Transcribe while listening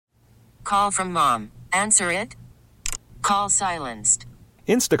Call from mom. Answer it. Call silenced.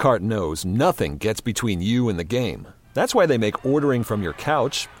 Instacart knows nothing gets between you and the game. That's why they make ordering from your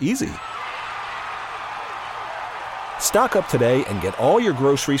couch easy. Stock up today and get all your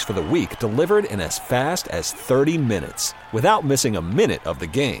groceries for the week delivered in as fast as 30 minutes without missing a minute of the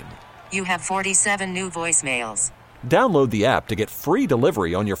game. You have 47 new voicemails. Download the app to get free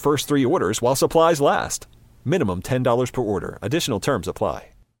delivery on your first 3 orders while supplies last. Minimum $10 per order. Additional terms apply.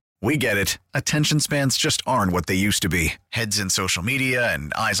 We get it. Attention spans just aren't what they used to be. Heads in social media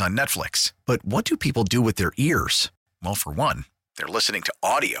and eyes on Netflix. But what do people do with their ears? Well, for one, they're listening to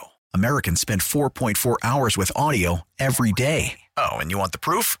audio. Americans spend 4.4 hours with audio every day. Oh, and you want the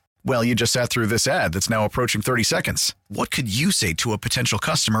proof? Well, you just sat through this ad that's now approaching 30 seconds. What could you say to a potential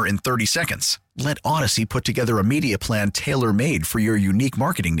customer in 30 seconds? Let Odyssey put together a media plan tailor-made for your unique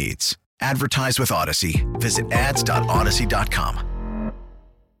marketing needs. Advertise with Odyssey. Visit ads.odyssey.com.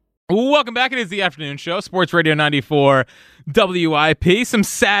 Welcome back. It is the afternoon show, Sports Radio 94 WIP. Some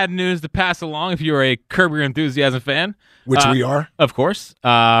sad news to pass along if you're a Curb Your Enthusiasm fan. Which we are. Of course.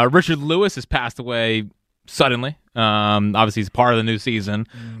 Richard Lewis has passed away suddenly. Obviously, he's part of the new season.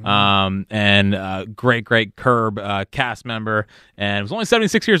 And great Curb cast member. And was only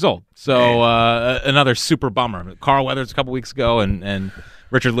 76 years old. So another super bummer. Carl Weathers a couple weeks ago and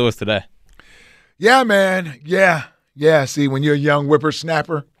Richard Lewis today. Yeah, man. Yeah. See, when you're a young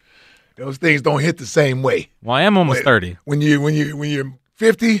whippersnapper, those things don't hit the same way. Well, I am almost 30. When you're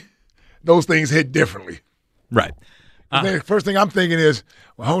 50, those things hit differently. Right. The first thing I'm thinking is,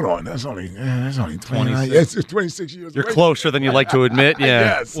 well, hold on, that's only 26. It's 26 years. You're closer than you like to admit.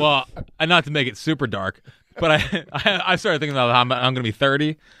 Yeah. Yes. Well, not to make it super dark, but I started thinking about how I'm going to be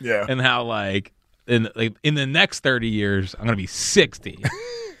 30. Yeah. And how in the next 30 years I'm going to be 60.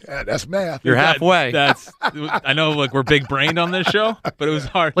 Yeah, that's math. You're halfway. I know, we're big brained on this show, but it was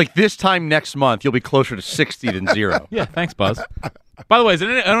hard. Like this time next month, you'll be closer to 60 than 0. Yeah, thanks, Buzz. By the way,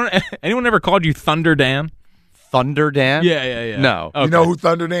 has anyone ever called you Thunder Dan? Thunder Dan? Yeah. No. Okay. You know who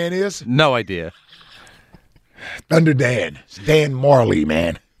Thunder Dan is? No idea. Thunder Dan. It's Dan Marley,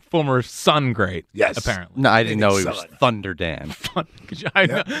 man. Former Sun great. Yes. Apparently. No, I didn't know he was Son. Thunder Dan.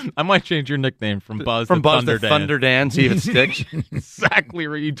 I might change your nickname from Buzz From to Buzz Thunder to Dan. Thunder Dan, see if it sticks. Exactly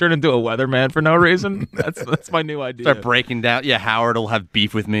where you turn into a weatherman for no reason. That's my new idea. Start breaking down. Yeah, Howard will have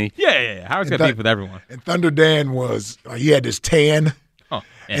beef with me. Yeah. Howard's got beef with everyone. And Thunder Dan was he had this tan, Oh,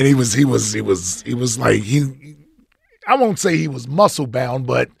 yeah. and he was like I won't say he was muscle bound,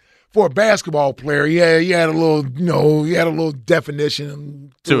 but for a basketball player, he had a little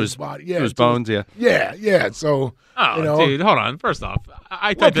definition to his body. Yeah, to his bones, yeah. Yeah. So, dude, hold on. First off, I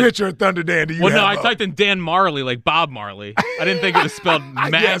what typed in, picture of Thunder Dan do you have? I typed in Dan Marley like Bob Marley. I didn't think it was spelled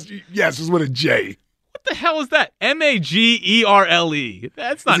Matt. Yes, it's with a J. What the hell is that? Magerle.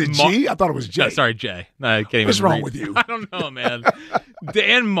 That's not Is it G? I thought it was J. No, sorry, J. No, I can't even What's wrong read. with you? I don't know, man.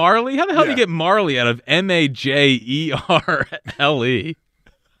 Dan Marley? How the hell do you get Marley out of Magerle?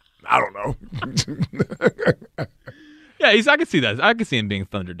 I don't know. Yeah, I can see that. I can see him being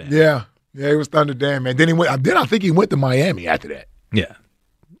Thunder Dan. Yeah, he was Thunder Dan, man. Then I think he went to Miami after that. Yeah.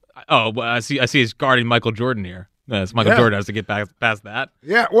 Oh, well, I see he's guarding Michael Jordan here. Michael Jordan has to get past that.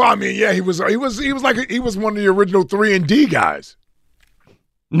 Yeah, well, I mean, yeah, he was one of the original 3-and-D guys.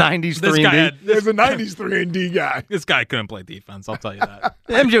 90s 3-and-D. There's a 90s 3-and-D guy. This guy couldn't play defense, I'll tell you that.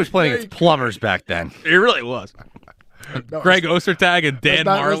 MJ was playing against plumbers back then. He really was. Greg Ostertag and Dan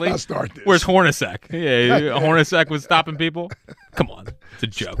Marley. Let's not start this. Where's Hornacek? Yeah, Hornacek was stopping people. Come on, it's a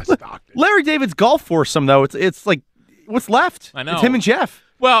joke. Larry David's golf foursome, though, it's like what's left. I know. It's him and Jeff.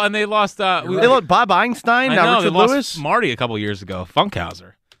 Well, and they lost. They lost Bob Einstein. I Now know, Richard they lost Lewis. Marty a couple years ago.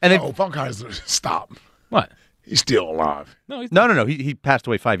 Funkhauser. And Funkhauser, stop. What? He's still alive. No. No. He passed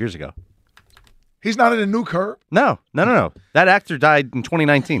away 5 years ago. He's not in a new Curb? No. That actor died in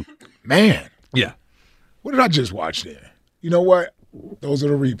 2019. Man. Yeah. What did I just watch there? You know what? Those are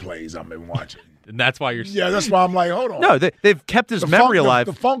the replays I've been watching. And that's why you're. Yeah, that's why I'm like, hold on. No, they've kept his memory alive.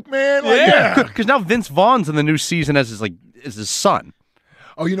 The Funk Man? Yeah. Because now Vince Vaughn's in the new season as his son.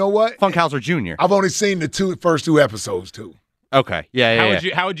 Oh, you know what? Funkhauser Jr. I've only seen the first two episodes, too. Okay. Yeah.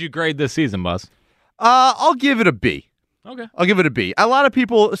 How would you grade this season, Buzz? I'll give it a B. Okay. I'll give it a B. Some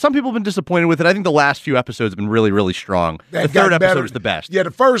people have been disappointed with it. I think the last few episodes have been really, really strong. The third episode was the best. Yeah, the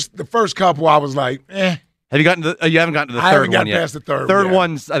first couple I was like, eh. Have you gotten you haven't gotten to the third one yet? I haven't gotten past the third one. Third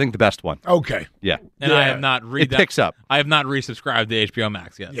one's, I think, the best one. Okay. Yeah. And I have not It picks up. I have not resubscribed to HBO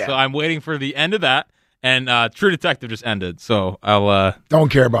Max yet. Yeah. So I'm waiting for the end of that. And True Detective just ended. So I'll don't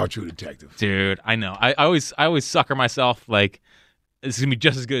care about True Detective. Dude, I know. I always sucker myself like it's gonna be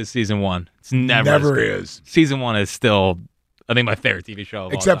just as good as season one. It's never is. Season one is still I think my favorite TV show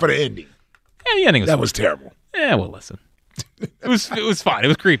of Except all for time. the ending. Yeah, the ending was that was terrible. Yeah, well, listen. It was fine. It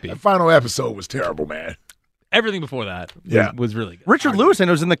was creepy. The final episode was terrible, man. Everything before that was really good. Richard Lewis, I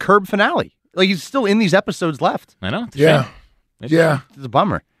know, was in the Curb finale. Like, he's still in these episodes left. I know. It's It's a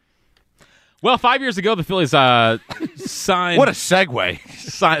bummer. Well, 5 years ago, the Phillies signed. What a segue.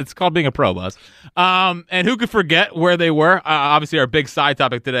 It's called being a pro, Buzz. And who could forget where they were? Obviously, our big side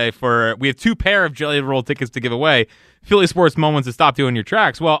topic today. We have 2 pair of Jelly Roll tickets to give away. Philly sports moments to stop doing your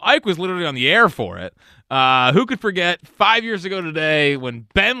tracks. Well, Ike was literally on the air for it. Who could forget 5 years ago today when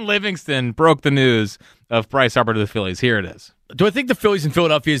Ben Livingston broke the news of Bryce Harper to the Phillies? Here it is. Do I think the Phillies in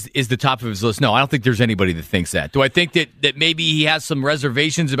Philadelphia is the top of his list? No, I don't think there's anybody that thinks that. Do I think that maybe he has some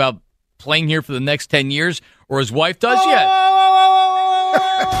reservations about playing here for the next 10 years, or his wife does?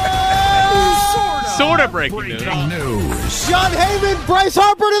 Sort of breaking news. John Heyman, Bryce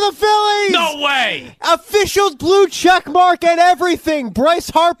Harper to the Phillies. No way. Officials blue check mark and everything. Bryce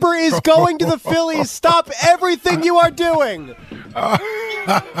Harper is going to the Phillies. Stop everything you are doing.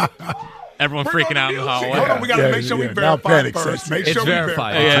 Everyone freaking out in the hallway. Hold on, we got to make sure we verify first. Make sure we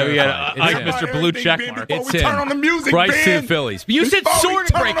verified. verify. Yeah, we got Mr. Blue Checkmark. Before we turn on the music, Bryce Ben. to the Phillies. But you said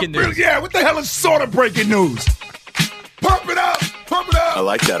sort of breaking news. Yeah, what the hell is sort of breaking news? Pump it up. Pump it up. I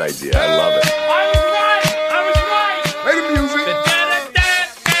like that idea. I love it. I was right. Play the music.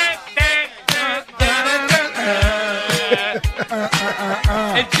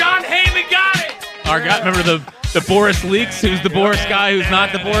 And John Heyman got it. Our guy, remember the Boris Leaks? Who's the Boris guy? Who's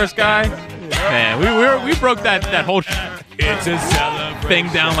not the Boris guy? Man, we broke that whole thing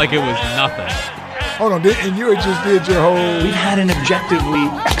down like it was nothing. Hold on, and you just did your whole We've had an objectively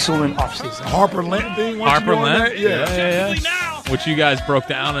excellent offseason. Harper Lent thing? Harper Lent? Yeah. Which you guys broke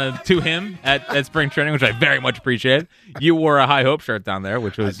down to him at spring training, which I very much appreciate. You wore a High Hope shirt down there,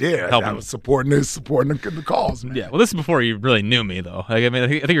 which was helping. I was supporting the cause, man. Yeah, well, this is before you really knew me, though. Like, I mean, I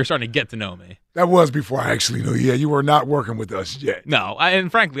think you're starting to get to know me. That was before I actually knew. Yeah, you were not working with us yet. No,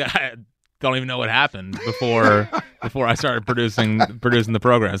 and frankly, I don't even know what happened before I started producing the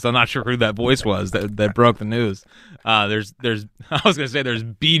program. So I'm not sure who that voice was that broke the news. There's I was gonna say there's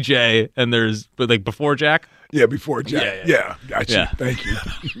BJ and there's before Jack. Yeah, before Jack. Yeah. Gotcha. Yeah. Thank you.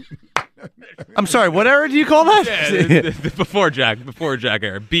 I'm sorry, what era do you call that? Yeah, the before Jack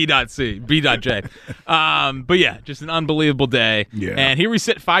era. B.C. B.J. But yeah, just an unbelievable day. Yeah. And here we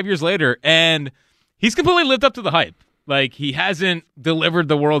sit 5 years later, and he's completely lived up to the hype. Like, he hasn't delivered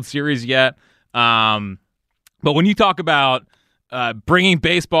the World Series yet. But when you talk about bringing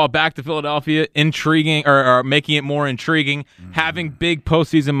baseball back to Philadelphia, intriguing or making it more intriguing, having big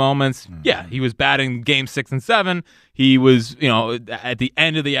postseason moments. Yeah, he was batting Game 6 and 7. He was, at the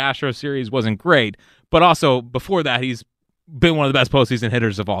end of the Astros series wasn't great, but also before that, he's been one of the best postseason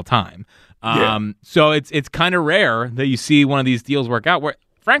hitters of all time. So it's kind of rare that you see one of these deals work out. Where,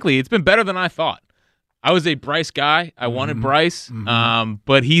 frankly, it's been better than I thought. I was a Bryce guy. I wanted Bryce,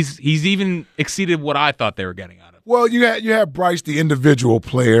 but he's even exceeded what I thought they were getting out of him. Well, you have Bryce, the individual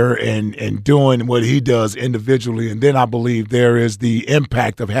player, and doing what he does individually, and then I believe there is the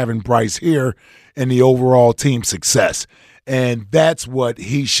impact of having Bryce here and the overall team success, and that's what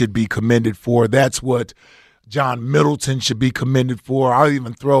he should be commended for. That's what John Middleton should be commended for. I'll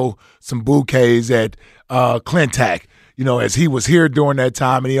even throw some bouquets at Clintack. As he was here during that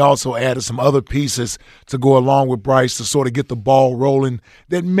time, and he also added some other pieces to go along with Bryce to sort of get the ball rolling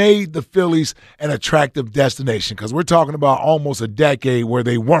that made the Phillies an attractive destination, because we're talking about almost a decade where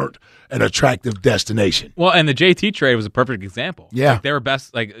they weren't an attractive destination. Well, and the JT trade was a perfect example. Yeah. They were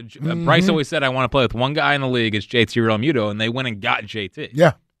best. Bryce always said, I want to play with one guy in the league. It's JT Realmuto, and they went and got JT.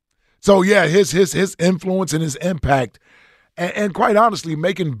 Yeah. So, yeah, his influence and his impact, and quite honestly,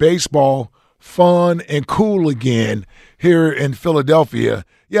 making baseball fun and cool again here in Philadelphia.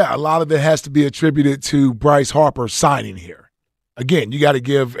 Yeah, a lot of it has to be attributed to Bryce Harper signing here. Again, you got to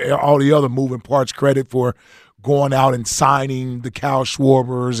give all the other moving parts credit for going out and signing the Kyle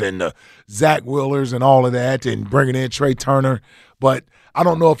Schwarbers and the Zach Wheelers and all of that, and bringing in Trey Turner. But I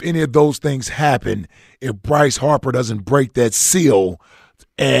don't know if any of those things happen if Bryce Harper doesn't break that seal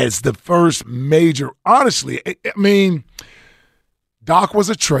as the first major. Honestly, I mean, Doc was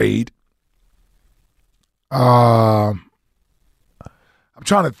a trade. I'm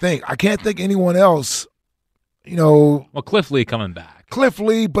trying to think. I can't think anyone else, Well, Cliff Lee coming back. Cliff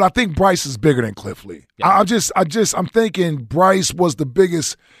Lee, but I think Bryce is bigger than Cliff Lee. Yeah. I'm thinking Bryce was the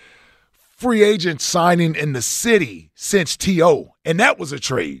biggest free agent signing in the city since T.O., and that was a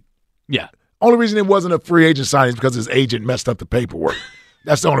trade. Yeah. Only reason it wasn't a free agent signing is because his agent messed up the paperwork.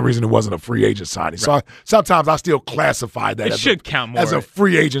 That's the only reason it wasn't a free agent signing. Right. So sometimes I still classify that count more as a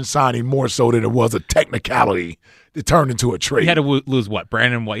free agent signing more so than it was a technicality that turned into a trade. He had to lose what?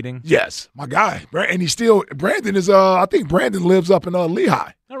 Brandon Whiting? Yes, my guy. And Brandon is, I think Brandon lives up in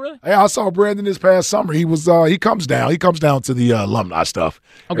Lehigh. Oh, really? Yeah, I saw Brandon this past summer. He comes down to the alumni stuff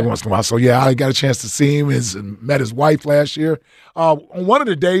every once in a while. So, yeah, I got a chance to see him and met his wife last year. On one of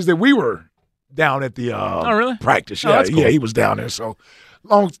the days that we were down at the really? practice. Oh, Yeah, that's cool. yeah, he was down there. So,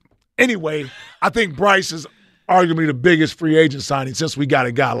 anyway, I think Bryce is arguably the biggest free agent signing since we got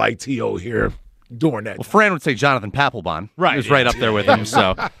a guy like T.O. here during that. Well, Fran would say Jonathan Papelbon. Right. He was right up there with him.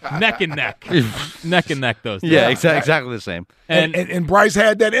 So neck and neck. Neck and neck, those two. Yeah, exactly the same. And Bryce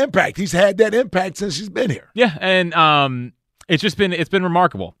had that impact. He's had that impact since he's been here. Yeah, and it's been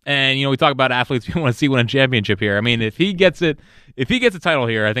remarkable. And we talk about athletes we want to see win a championship here. I mean, if he gets a title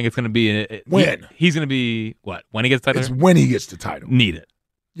here, I think it's going to be when he's going to be what? When he gets the title? It's when he gets the title. Need it.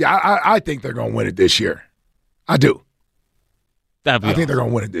 Yeah, I think they're going to win it this year. I do. I think they're going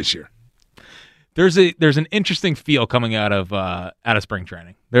to win it this year. There's an interesting feel coming out of spring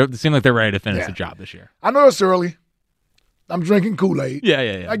training. They seem like they're ready to finish the job this year. I know it's early. I'm drinking Kool-Aid.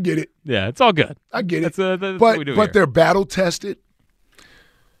 Yeah. I get it. Yeah, it's all good. I get it. That's what we do here. They're battle tested,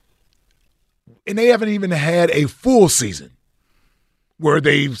 and they haven't even had a full season where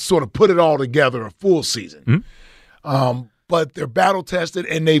they've sort of put it all together, a full season. Mm-hmm. But they're battle tested,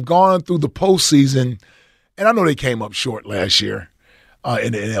 and they've gone through the postseason. And I know they came up short last year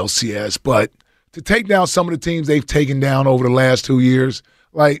in the LCS, but to take down some of the teams they've taken down over the last 2 years,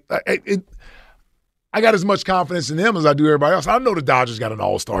 I got as much confidence in them as I do everybody else. I know the Dodgers got an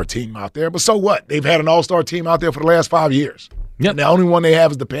all-star team out there, but so what? They've had an all-star team out there for the last 5 years. Yep. And the only one they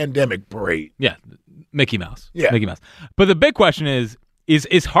have is the pandemic parade. Yeah, Mickey Mouse. Yeah. Mickey Mouse. But the big question is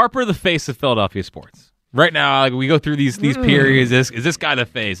Harper the face of Philadelphia sports? Right now, we go through these periods. Is this guy the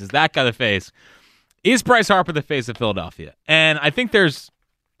face? Is that guy the face? Is Bryce Harper the face of Philadelphia? And I think there's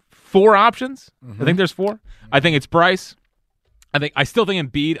 4 options. I think there's 4. I think it's Bryce. I still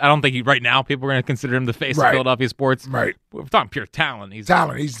think Embiid. I don't think right now people are going to consider him the face of Philadelphia sports. Right. We're talking pure talent. He's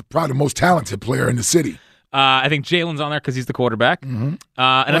probably the most talented player in the city. I think Jalen's on there because he's the quarterback. Mm-hmm.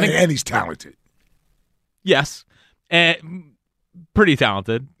 And he's talented. Yes. And pretty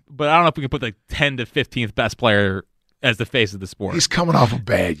talented. But I don't know if we can put the 10 to 15th best player as the face of the sport. He's coming off a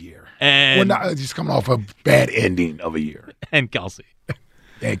bad year. He's coming off a bad ending of a year. And Kelsey.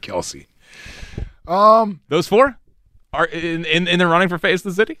 Those 4 are in the running for face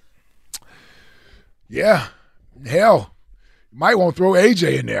of the city? Yeah. Hell, you might want to throw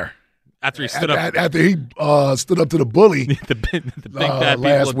AJ in there. After he stood up. After he stood up to the bully the big bad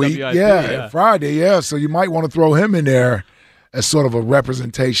last week. WIP, Friday, yeah. So you might want to throw him in there as sort of a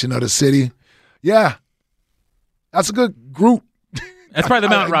representation of the city. Yeah. That's a good group. That's probably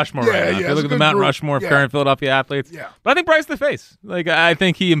the Mount Rushmore right now. If you look at the Mount Rushmore of current Philadelphia athletes. Yeah. But I think Bryce the face. I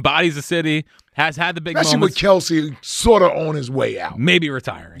think he embodies the city, has had the big Especially moments. with Kelsey sort of on his way out. Maybe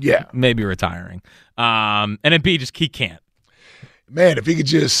retiring. Yeah. Maybe retiring. And Embiid he can't. Man, if he could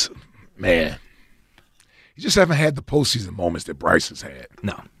just – he just haven't had the postseason moments that Bryce has had.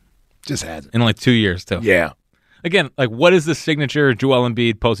 No. Just hasn't. In only 2 years, too. Yeah. Again, what is the signature Joel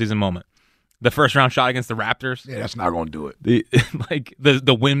Embiid postseason moment? The first round shot against the Raptors. Yeah, that's not going to do it.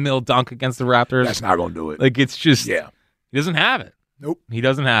 The windmill dunk against the Raptors. That's not going to do it. It's just he doesn't have it. Nope. He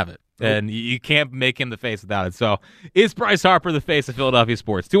doesn't have it. Nope. And you can't make him the face without it. So is Bryce Harper the face of Philadelphia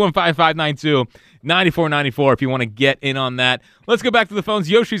sports? 215-592-9494 if you want to get in on that. Let's go back to the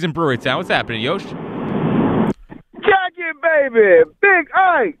phones. Yoshi's in Brewery Town. What's happening, Yosh? Jackie, baby. Big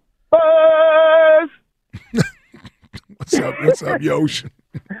Ike. Buzz. What's up, Yosh?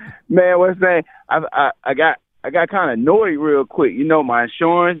 Man, what's that? I got kind of annoyed real quick. My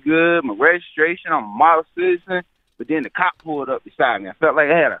insurance good, my registration, I'm a model citizen, but then the cop pulled up beside me. I felt like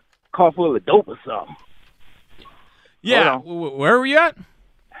I had a car full of dope or something. Yeah, where were you at?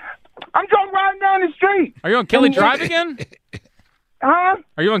 I'm just riding down the street. Are you on Kelly Drive again? Huh?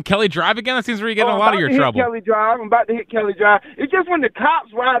 Are you on Kelly Drive again? That seems where you're getting a lot of your trouble. Kelly Drive. I'm about to hit Kelly Drive. It's just when the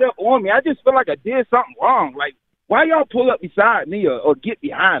cops ride up on me, I just feel like I did something wrong. Like, why y'all pull up beside me or get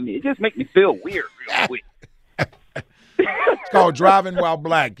behind me? It just makes me feel weird real quick. It's called driving while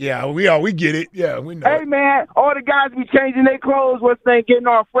black. Yeah, we get it. Yeah, we know. Hey, man, all the guys be changing their clothes, getting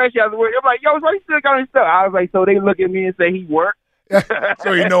all fresh out of the work. I'm like, yo, why you still got his stuff? I was like, so they look at me and say he worked.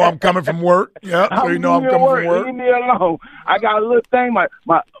 So you know I'm coming from work. Yeah, so you know I'm coming from work. Leave me alone. I got a little thing. Let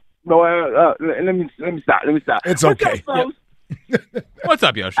me stop. It's okay. What's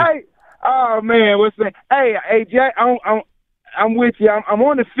up, Yoshi? Hey, oh man, what's that? Hey, Jack, I'm with you. I'm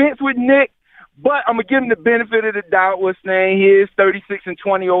on the fence with Nick, but I'm gonna give him the benefit of the doubt. What's name? He is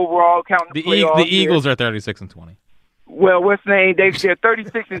 36-20 overall, counting the playoffs. The Eagles are 36-20. Well, what's name? They're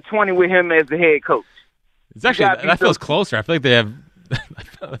 36-20 with him as the head coach. It's actually that feels closer. I feel like they have.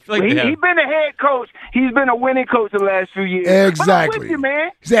 He's been a head coach. He's been a winning coach the last few years. Exactly. I'm with you,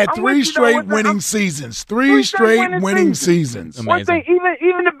 man. He's had three straight winning seasons. Three straight winning seasons. One thing,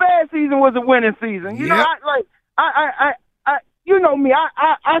 even the bad season was a winning season. You know, I you know me.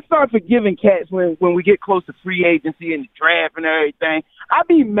 I start forgiving cats when we get close to free agency and the draft and everything. I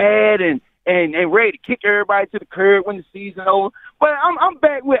be mad and ready to kick everybody to the curb when the season over. But I'm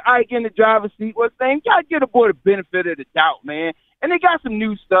back with Ike in the driver's seat. What's saying? You gotta give the boy the benefit of the doubt, man. And they got some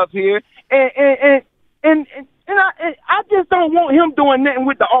new stuff here, and I just don't want him doing nothing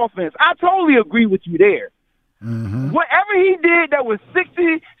with the offense. I totally agree with you there. Mm-hmm. Whatever he did that was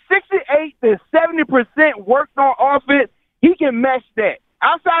 68 to 70% worked on offense, he can match that.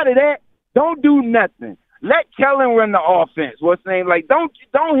 Outside of that, don't do nothing. Let Kellen run the offense. What's the name? Like, don't he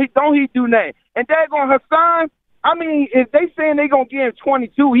do nothing. And daggone Hassan, I mean, if they saying they gonna give him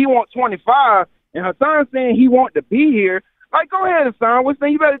 22, he want 25, and Hassan saying he want to be here. Like, go ahead, Hassan. What's the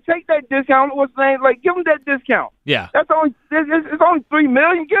name? You better take that discount. What's the name? Like, give him that discount. Yeah. It's only $3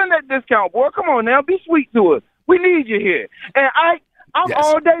 million. Give him that discount, boy. Come on now, be sweet to us. We need you here. And I'm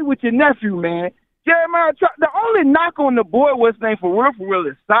all day with your nephew, man. Jeremiah, the only knock on the boy, what's the name, for real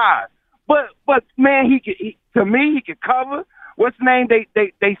is size. But man, he could cover. What's the name? They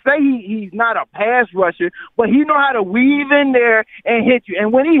say he's not a pass rusher, but he know how to weave in there and hit you.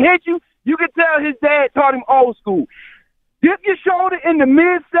 And when he hit you, you can tell his dad taught him old school. Dip your shoulder in the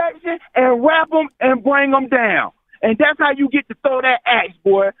midsection and wrap them and bring them down. And that's how you get to throw that axe,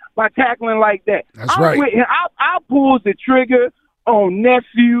 boy, by tackling like that. That's right. I pulled the trigger on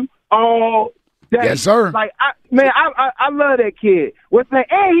nephew all day. Yes, sir. Like, I love that kid. What's the name?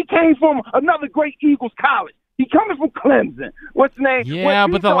 And he came from another great Eagles college. He coming from Clemson. What's the name? Yeah,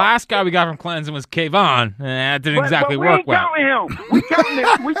 but the last guy we got from Clemson was Kayvon. That didn't exactly work well. We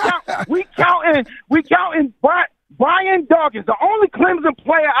counting Brian Dawkins. The only Clemson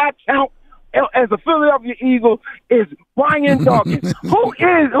player I count as a Philadelphia Eagle is Brian Dawkins. Who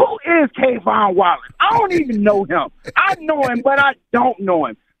is Kayvon Wallace? I don't even know him. I know him, but I don't know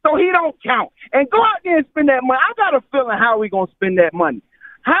him. So he don't count. And go out there and spend that money. I got a feeling Howie going to spend that money.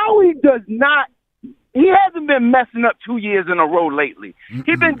 Howie does not. He hasn't been messing up 2 years in a row lately.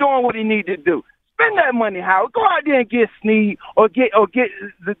 He's been doing what he need to do. Spend that money, Howard. Go out there and get Snead or get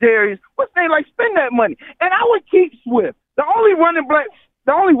the Darius. What's they like? Spend that money. And I would keep Swift. The only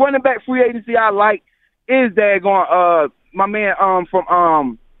running back free agency I like is my man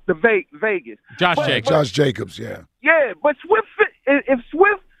from the Vegas. Josh Jacobs, yeah. Yeah, but if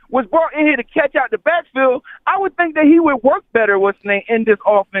Swift was brought in here to catch out the backfield, I would think that he would work better in this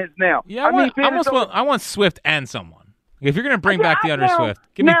offense now. Yeah, I want Swift and someone. If you're going to bring back the other Swift,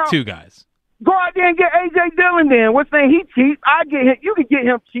 give me two guys. Go out there and get A.J. Dillon then. What's saying he cheap? I get him. You can get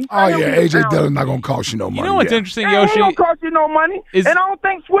him cheap. Oh, yeah, A.J. Dillon not going to cost you no money. You know what's interesting, Yoshi? He don't cost you no money. And I don't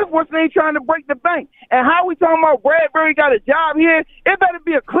think Swift was trying to break the bank. And how we talking about Bradbury got a job here? It better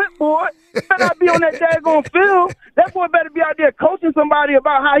be a clipboard. It better not be on that daggone field. That boy better be out there coaching somebody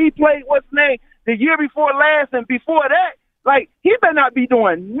about how he played, the year before last and before that. Like, he better not be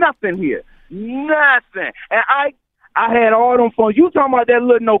doing nothing here. Nothing. And I had all them phones. You talking about that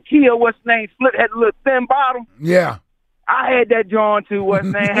little Nokia, flip, had a little thin bottom? Yeah. I had that John too, had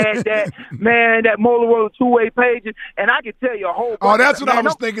that, man, that Motorola two-way pager, and I can tell you a whole bunch. Oh, that's what I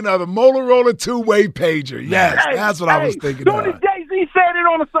was thinking of, the Motorola two-way pager. Yes, that's what I was thinking of. As soon as Jay-Z said it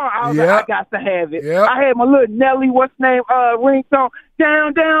on the song, I was like, I got to have it. Yep. I had my little Nelly, ringtone,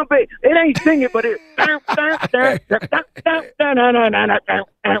 down, baby. It ain't singing, but it. That's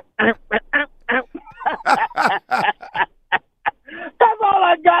all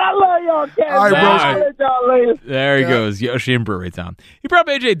I got. I love y'all, cats. All right, bro. Y'all later. There he goes, Yoshi and Brewery Town. He brought up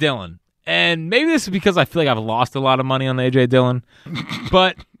A.J. Dillon, and maybe this is because I feel like I've lost a lot of money on A.J. Dillon,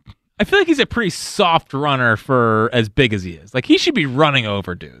 but I feel like he's a pretty soft runner for as big as he is. Like, he should be running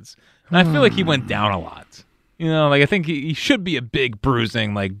over dudes, and I feel like he went down a lot. You know, like, I think he should be a big,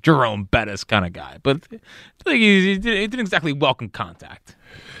 bruising, like, Jerome Bettis kind of guy, but I feel like he didn't exactly welcome contact.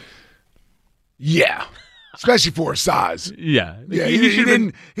 Yeah. Especially for his size. Yeah. He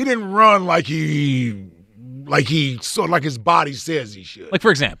didn't run like his body says he should. Like, for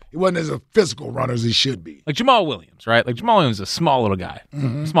example, he wasn't as a physical runner as he should be. Like Jamal Williams, right? Like, Jamal Williams is a small little guy,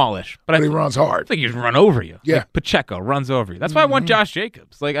 smallish, but he runs hard. I think he just run over you. Yeah, like Pacheco runs over you. That's why I want Josh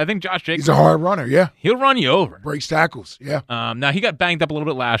Jacobs. Like, I think Josh Jacobs, he's a hard runner. Yeah, he'll run you over. Breaks tackles. Yeah. Now he got banged up a little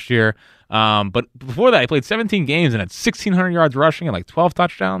bit last year, but before that, he played 17 games and had 1,600 yards rushing and like 12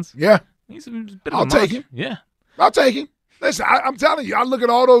 touchdowns. Yeah, he's a bit of I'll take him. Yeah. I'll take him. Listen, I'm telling you, I look at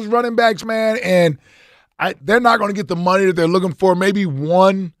all those running backs, man, and they're not going to get the money that they're looking for. Maybe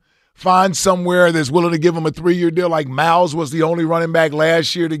one find somewhere that's willing to give him a 3-year deal. Like Miles was the only running back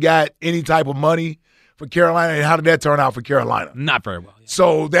last year that got any type of money for Carolina. And how did that turn out for Carolina? Not very well. Yeah.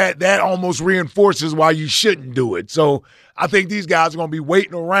 So that almost reinforces why you shouldn't do it. So I think these guys are going to be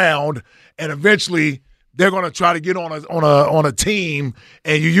waiting around, and eventually they're going to try to get on a team,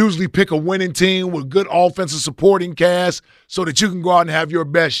 and you usually pick a winning team with good offensive supporting cast so that you can go out and have your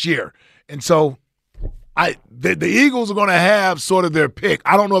best year. And so the Eagles are going to have sort of their pick.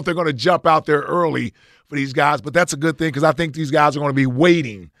 I don't know if they're going to jump out there early for these guys, but that's a good thing because I think these guys are going to be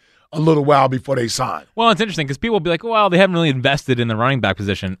waiting a little while before they sign. Well, it's interesting because people will be like, well, they haven't really invested in the running back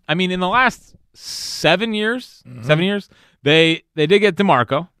position. I mean, in the last 7 years, they did get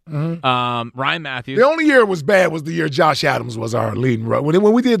DeMarco, Ryan Matthews. The only year it was bad was the year Josh Adams was our leading runner.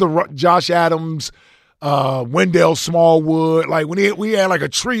 When we did the Josh Adams, Wendell Smallwood, like when we had like a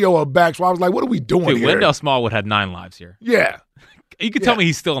trio of backs, so I was like, what are we doing Dude, here? Wendell Smallwood had 9 lives here. Yeah. You could tell me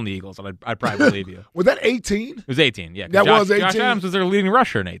he's still in the Eagles, and I'd probably believe you. Was that 18? It was 18, yeah. That was 18? Josh Adams was their leading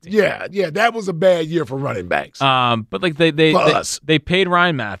rusher in 18. Yeah, that was a bad year for running backs. But like they paid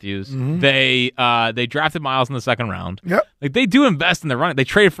Ryan Matthews. They drafted Miles in the second round. Yep. Like they do invest in their running. They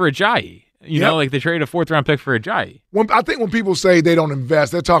traded for Ajayi. You know, like they traded a 4th round pick for Ajayi. I think when people say they don't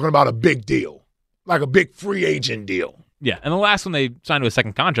invest, they're talking about a big deal, like a big free agent deal. Yeah, and the last one they signed to a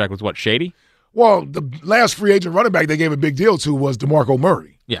second contract was what, Shady? Well, the last free agent running back they gave a big deal to was DeMarco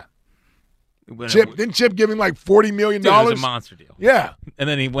Murray. Yeah. Didn't Chip give him like $40 million? Dude, it was a monster deal. Yeah. And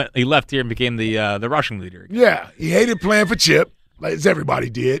then he left here and became the rushing leader again. Yeah. He hated playing for Chip, like as everybody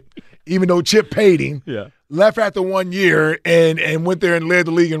did, even though Chip paid him. Yeah. Left after 1 year and went there and led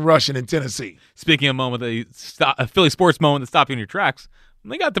the league in rushing in Tennessee. Speaking of a Philly sports moment that stopped you in your tracks, when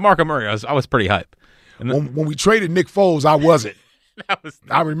they got DeMarco Murray, I was pretty hype. And when we traded Nick Foles, I wasn't.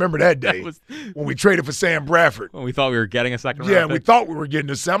 I remember that day when we traded for Sam Bradford. When we thought we were getting a second round pick. pick. We thought we were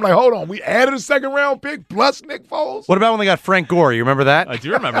getting a second. I'm like, hold on. We added a second round pick plus Nick Foles? What about when they got Frank Gore? You remember that? I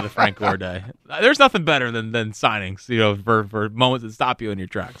do remember the Frank Gore day. There's nothing better than signings, for moments that stop you in your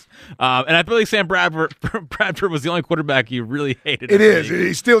tracks. And I believe Sam Bradford was the only quarterback you really hated. It is.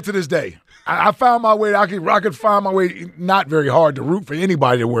 It's still to this day. I found my way. I could find my way. Not very hard to root for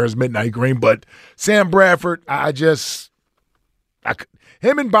anybody that wears midnight green, but Sam Bradford,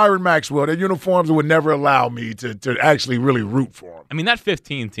 him and Byron Maxwell, their uniforms would never allow me to actually really root for them. I mean, that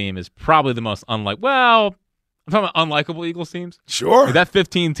 15 team is probably the most I'm talking about unlikable Eagles teams. Sure. Like that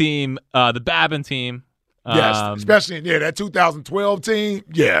 15 team, the Babin team. Yes, especially that 2012 team.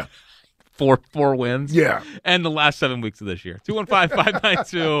 Yeah. Four wins. Yeah. And the last 7 weeks of this year.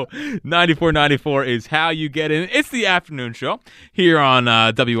 215-592-9494 is how you get in. It's the afternoon show here on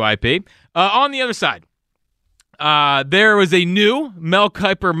WIP. On the other side, there was a new Mel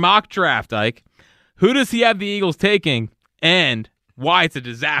Kiper mock draft, Ike. Who does he have the Eagles taking and why it's a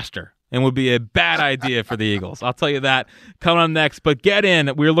disaster and would be a bad idea for the Eagles? I'll tell you that coming on next. But get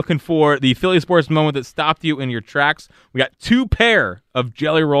in. We're looking for the Philly sports moment that stopped you in your tracks. We got 2 pair of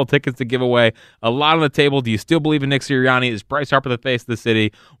Jelly Roll tickets to give away. A lot on the table. Do you still believe in Nick Sirianni? Is Bryce Harper the face of the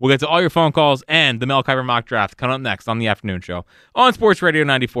city? We'll get to all your phone calls and the Mel Kiper mock draft coming up next on the afternoon show on Sports Radio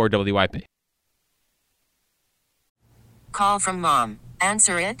 94 WIP. Call from mom.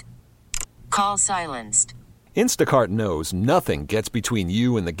 Answer it. Call silenced. Instacart knows nothing gets between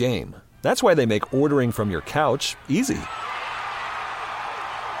you and the game. That's why they make ordering from your couch easy.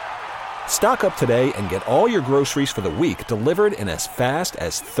 Stock up today and get all your groceries for the week delivered in as fast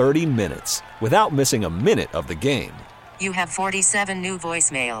as 30 minutes without missing a minute of the game. You have 47 new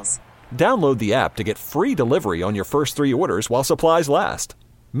voicemails. Download the app to get free delivery on your first 3 orders while supplies last.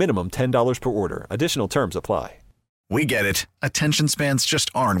 Minimum $10 per order. Additional terms apply. We get it. Attention spans just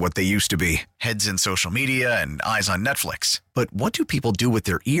aren't what they used to be. Heads in social media and eyes on Netflix. But what do people do with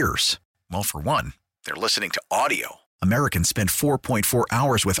their ears? Well, for one, they're listening to audio. Americans spend 4.4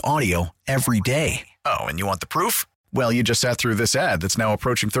 hours with audio every day. Oh, and you want the proof? Well, you just sat through this ad that's now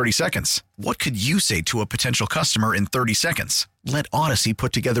approaching 30 seconds. What could you say to a potential customer in 30 seconds? Let Odyssey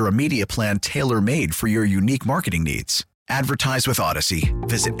put together a media plan tailor-made for your unique marketing needs. Advertise with Odyssey.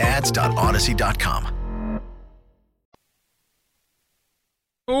 Visit ads.odyssey.com.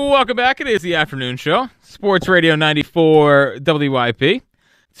 Welcome back. It is the afternoon show. Sports Radio 94 WIP.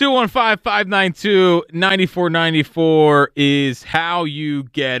 215-592-9494 is how you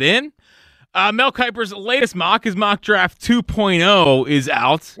get in. Mel Kiper's latest mock, his mock draft 2.0, is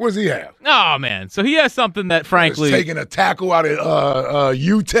out. What does he have? Oh, man. So he has something that, frankly... He's taking a tackle out of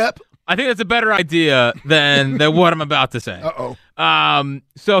UTEP? I think that's a better idea than what I'm about to say.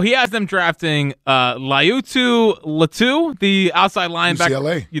 So he has them drafting Laiatu Latu, the outside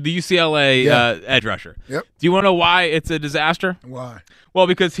linebacker, the UCLA edge rusher. Yep. Do you want to know why it's a disaster? Why? Well,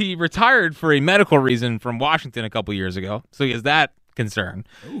 because he retired for a medical reason from Washington a couple years ago, so he has that concern.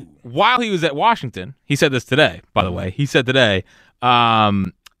 Ooh. While he was at Washington, he said this today, by the way. He said today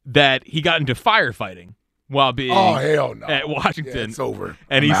that he got into firefighting while being at Washington. Yeah, it's over.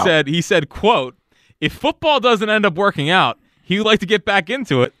 And he said, quote, if football doesn't end up working out, he would like to get back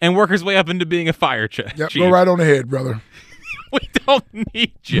into it and work his way up into being a fire chief. Yep, go right on the head, brother. We don't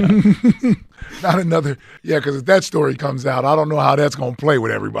need you. Not another. Yeah, because if that story comes out, I don't know how that's going to play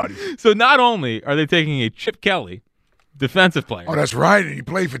with everybody. So not only are they taking a Chip Kelly, defensive player. Oh, that's right. And he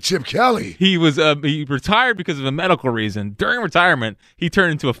played for Chip Kelly. He retired because of a medical reason. During retirement, he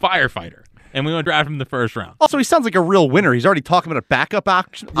turned into a firefighter. And we want to draft him in the first round. Also, he sounds like a real winner. He's already talking about backup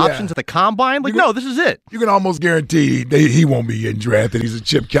options at the combine. Like, no, this is it. You can almost guarantee he won't be getting drafted. He's a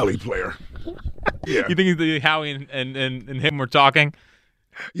Chip Kelly player. Yeah. You think Howie and him were talking?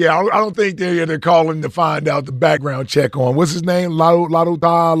 Yeah, I don't think they're calling to find out the background check on what's his name, Latu.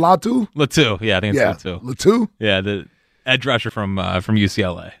 Yeah, I think it's Latu. Latu. Yeah, the edge rusher from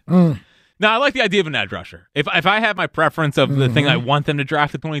UCLA. Now, I like the idea of an edge rusher. If I have my preference of the thing I want them to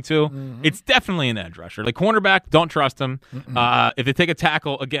draft at 22, it's definitely an edge rusher. Like cornerback, don't trust them. If they take a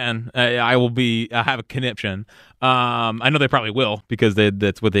tackle, again, I have a conniption. I know they probably will because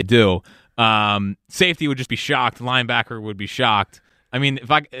that's what they do. Safety would just be shocked. Linebacker would be shocked. I mean,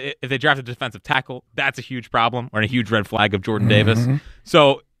 if they draft a defensive tackle, that's a huge problem or a huge red flag of Jordan Davis.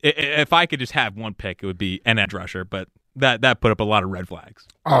 So if I could just have one pick, it would be an edge rusher, but that put up a lot of red flags.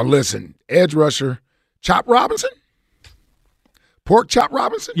 Oh, listen, edge rusher, Chop Robinson? Pork Chop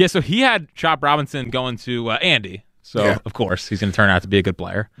Robinson? Yeah, so he had Chop Robinson going to Andy. So, of course, he's going to turn out to be a good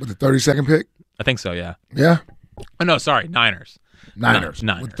player. With the 32nd pick? I think so, yeah. Yeah? Oh, no, sorry, Niners. Niners.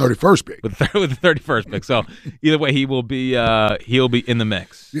 With the 31st pick. With the 31st pick. So, either way, he'll be in the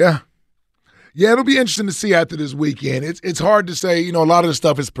mix. Yeah. Yeah, it'll be interesting to see after this weekend. It's hard to say. A lot of the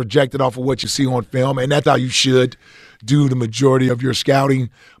stuff is projected off of what you see on film, and that's how you should do the majority of your scouting.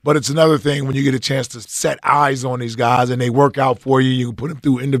 But it's another thing when you get a chance to set eyes on these guys and they work out for you. You can put them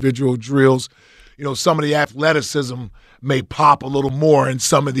through individual drills. Some of the athleticism may pop a little more in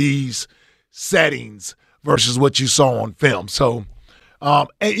some of these settings versus what you saw on film. So, and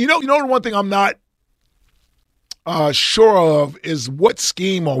the one thing I'm not sure of is what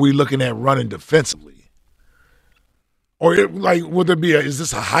scheme are we looking at running defensively? Or will there be is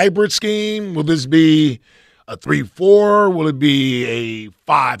this a hybrid scheme? Will this be a 3-4? Will it be a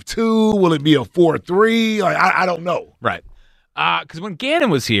 5-2? Will it be a 4-3? I don't know. Right. Because when Gannon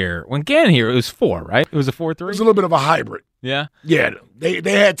here, it was 4, right? It was a 4-3? It was a little bit of a hybrid. Yeah? Yeah. They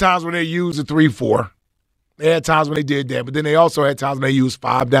had times when they used a 3-4. They had times when they did that, but then they also had times when they used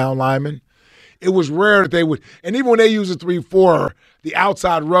 5 down linemen. It was rare that they would, and even when they use a 3-4, the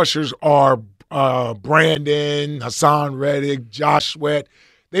outside rushers are Brandon, Hassan Reddick, Josh Sweat.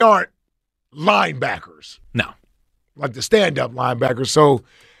 They aren't linebackers. No. Like the stand-up linebackers. So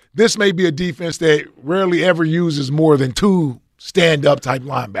this may be a defense that rarely ever uses more than 2 stand-up type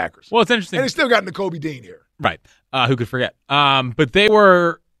linebackers. Well, it's interesting. And they still got Nakobe Dean here. Right. Who could forget? But they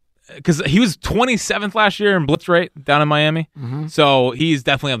were, because he was 27th last year in blitz rate down in Miami. So he's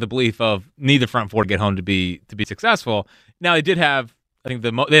definitely of the belief of need the front 4 to get home to be successful. Now they did have, I think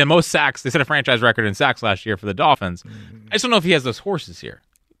they had most sacks. They set a franchise record in sacks last year for the Dolphins. I just don't know if he has those horses here.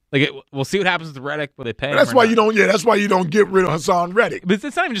 We'll see what happens with Reddick. Will they pay him? That's why you don't. Yeah, that's why you don't get rid of Hassan Reddick. But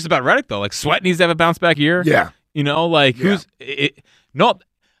it's not even just about Reddick though. Sweat needs to have a bounce back year. Yeah. Who's it? No.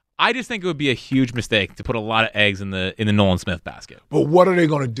 I just think it would be a huge mistake to put a lot of eggs in the Nolan Smith basket. But what are they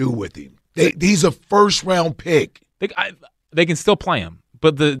going to do with him? He's a first-round pick. They can still play him.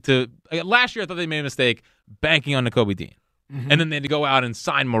 But last year I thought they made a mistake banking on Nakobe Dean. And then they had to go out and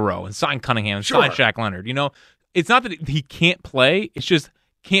sign Moreau and sign Cunningham and sign Shaq Leonard. It's not that he can't play. It's just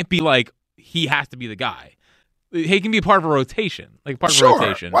can't be he has to be the guy. He can be a part of a rotation. Of a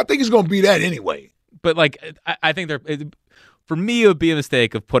rotation. Well, I think he's going to be that anyway. But I think for me, it would be a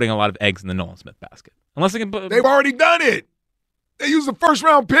mistake of putting a lot of eggs in the Nolan Smith basket. Unless they can put. They've already done it. They used a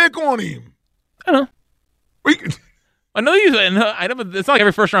first-round pick on him. I know. I know but it's not like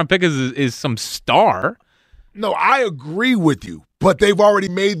every first-round pick is some star. No, I agree with you. But they've already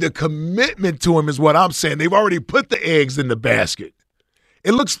made the commitment to him is what I'm saying. They've already put the eggs in the basket.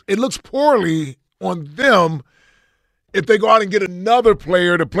 It looks poorly on them if they go out and get another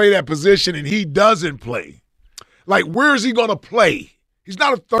player to play that position and he doesn't play. Where is he going to play? He's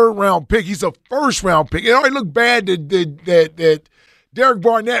not a third-round pick. He's a first-round pick. It already looked bad that Derek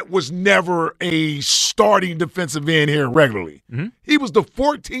Barnett was never a starting defensive end here regularly. Mm-hmm. He was the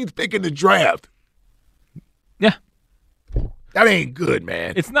 14th pick in the draft. Yeah. That ain't good,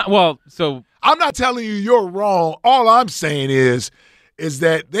 man. It's not. Well, so I'm not telling you you're wrong. All I'm saying is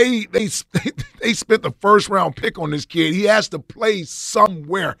that they spent the first round pick on this kid. He has to play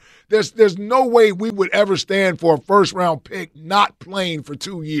somewhere. There's no way we would ever stand for a first round pick not playing for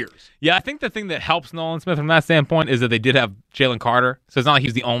 2 years. Yeah, I think the thing that helps Nolan Smith from that standpoint is that they did have Jalen Carter, so it's not like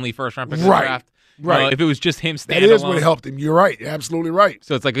he's the only first round pick in the draft. Right. If it was just him standing that is alone, what helped him. You're right. You're absolutely right.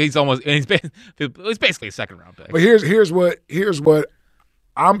 So it's like he's basically a second round pick. But here's what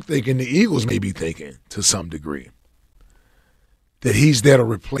I'm thinking the Eagles may be thinking to some degree. That he's there to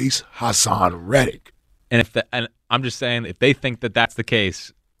replace Hassan Reddick. And I'm just saying, if they think that that's the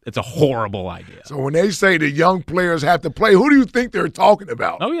case, it's a horrible idea. So when they say the young players have to play, who do you think they're talking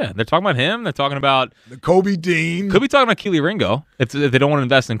about? Oh, yeah. They're talking about him. They're talking about the Kobe Dean. Could be talking about Keely Ringo if they don't want to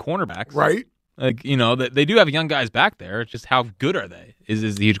invest in cornerbacks. Right. Like, they do have young guys back there. It's just how good are they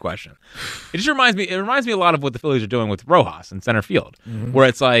is the huge question. It just reminds me a lot of what the Phillies are doing with Rojas in center field, where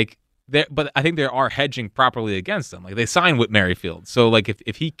it's like, but I think they are hedging properly against him. Like they signed with Merrifield, so like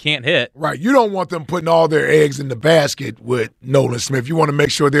if he can't hit, right, you don't want them putting all their eggs in the basket with Nolan Smith. You want to make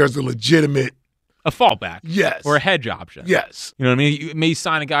sure there's a legitimate fallback, yes, or a hedge option, yes. You know what I mean? You may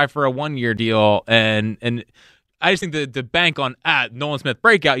sign a guy for a 1-year deal, and I just think the bank on Nolan Smith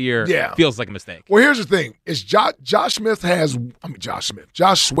breakout year feels like a mistake. Well, here's the thing: is Josh Sweat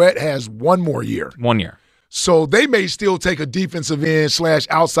has 1 more year. 1 year. So they may still take a defensive end /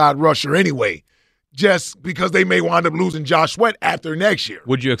 outside rusher anyway, just because they may wind up losing Josh Sweat after next year.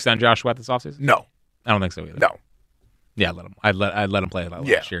 Would you extend Josh Sweat this offseason? No. I don't think so either. No. Yeah, let him. I'd let him play like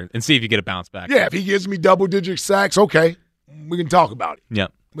last year and see if you get a bounce back. Yeah, if he gives me double-digit sacks, okay, we can talk about it. Yeah.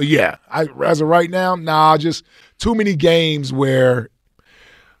 But yeah, as of right now, just too many games where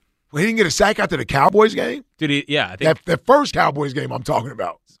he didn't get a sack after the Cowboys game. Did he? Yeah, I think that first Cowboys game I'm talking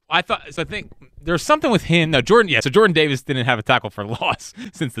about. I think there's something with him. No, Jordan. Yeah, so Jordan Davis didn't have a tackle for loss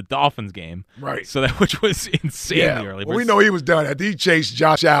since the Dolphins game, right? So which was insanely early. Well, we know he was done. After he chased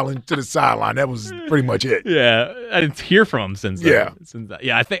Josh Allen to the sideline, that was pretty much it. Yeah, I didn't hear from him since then. Yeah, since that.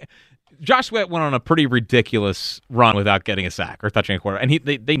 Yeah, I think Josh Sweat went on a pretty ridiculous run without getting a sack or touching a quarter, and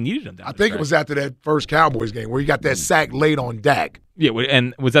they needed him down. I think it was after that first Cowboys game where he got that sack late on Dak. Yeah,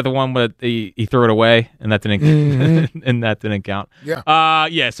 and was that the one where he threw it away and that didn't and that didn't count? Yeah.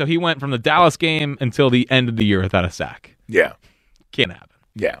 Yeah. So he went from the Dallas game until the end of the year without a sack. Yeah. Can't happen.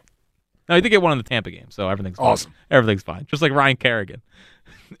 Yeah. No, he did get one in the Tampa game, so everything's awesome. Fine. Everything's fine. Just like Ryan Kerrigan.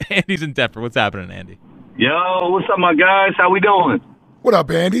 Andy's in Denver. What's happening, Andy? Yo, what's up, my guys? How we doing? What up,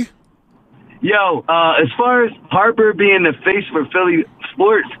 Andy? Yo, as far as Harper being the face for Philly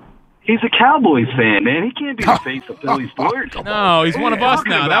sports, he's a Cowboys fan, man. He can't be the face of Philly sports. No, he's one of us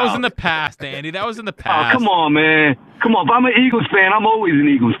now. That was in the past, Andy. That was in the past. Oh, come on, man. Come on. If I'm an Eagles fan, I'm always an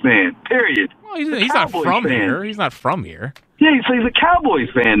Eagles fan, period. Well, he's not from here. He's not from here. Yeah, so he's a Cowboys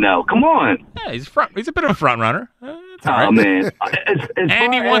fan now. Come on. Yeah, he's a bit of a front runner. Oh, right. Man.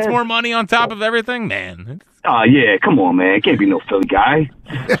 And he wants more money on top of everything, man. Oh, yeah, come on, man. Can't be no Philly guy.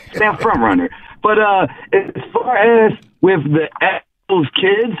 Damn front runner. But as far as with the those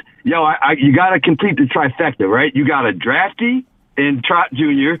kids, yo, you got to complete the trifecta, right? You got a draftee in Trot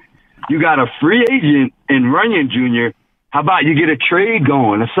Jr., you got a free agent in Runyon Jr., how about you get a trade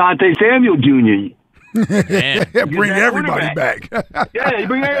going, Asante Samuel Jr.? Bring everybody back. Yeah, you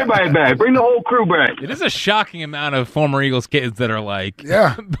bring everybody back. Bring the whole crew back. It is a shocking amount of former Eagles kids that are like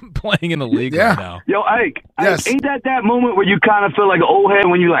playing in the league right now. Yo, Ike, yes. Ain't that moment where you kind of feel like an old head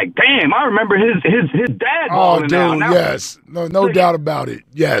when you're like, damn, I remember his dad balling out. Now, yes. No doubt about it.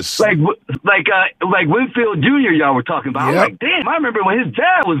 Yes. Like Winfield Jr. y'all were talking about. Yep. I'm like, damn, I remember when his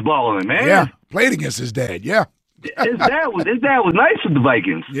dad was balling, man. Yeah, played against his dad, yeah. His dad was nice with the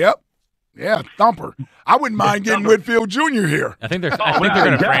Vikings. Yep. Yeah, thumper. I wouldn't mind getting Whitfield Jr. here. I think they're going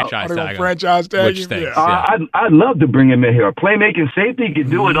to franchise tag him. Franchise tag him. Stinks, I'd love to bring him in here. Playmaking safety, can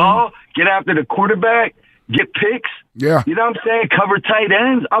do it all. Get after the quarterback, get picks. Yeah, you know what I'm saying? Cover tight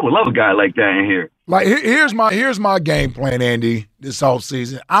ends. I would love a guy like that in here. Like here's my game plan, Andy. This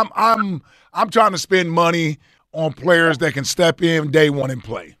offseason, I'm trying to spend money on players that can step in day one and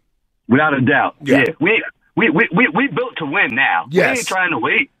play. Without a doubt. Yeah. We built to win now. Yes. We ain't trying to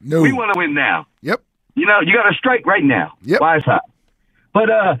wait. No. We want to win now. Yep. You know, you got to strike right now. Yep. Why it's hot. But,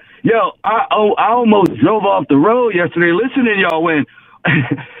 yo, I almost drove off the road yesterday listening to y'all when,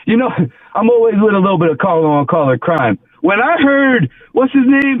 you know, I'm always with a little bit of caller crime. When I heard, what's his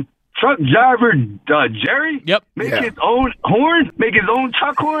name? Truck driver Jerry? Yep. Make his own horn? Make his own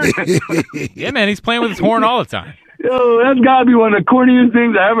truck horn? Yeah, man, he's playing with his horn all the time. Yo, that's got to be one of the corniest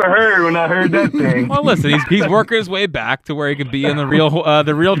things I ever heard when I heard that thing. Well, listen, he's working his way back to where he can be in the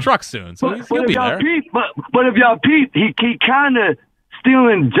real truck soon. So he'll be there. But if y'all peep, he kind of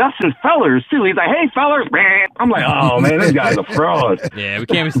stealing Justin Fellers, too. He's like, hey, Fellers. I'm like, oh, man, this guy's a fraud. Yeah, we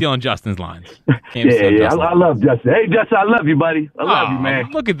can't be stealing Justin's lines. I love Justin. Hey, Justin, I love you, buddy. I love you,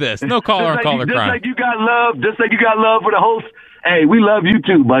 man. Look at this. No caller or caller crime. Just like you got love for the host. Hey, we love you,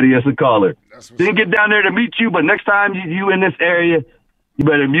 too, buddy, as a caller. Didn't get down there to meet you, but next time you in this area, you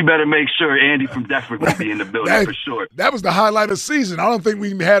better make sure Andy from Deptford will be in the building for sure. That was the highlight of the season. I don't think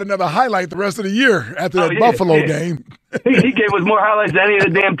we had another highlight the rest of the year after that Buffalo game. He gave us more highlights than any of the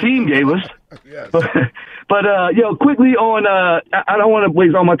damn team gave us. Yes. But quickly on, I don't want to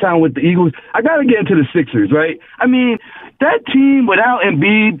waste all my time with the Eagles. I got to get into the Sixers, right? I mean, that team without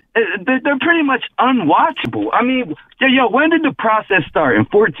Embiid, they're pretty much unwatchable. I mean, when did the process start? In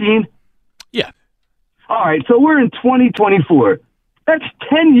 2014? Yeah. All right, so we're in 2024. That's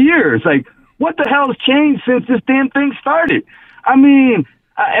 10 years. Like, what the hell has changed since this damn thing started? I mean,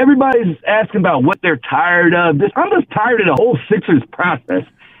 everybody's asking about what they're tired of. I'm just tired of the whole Sixers process.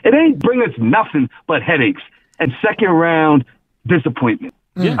 It ain't bring us nothing but headaches and second-round disappointment.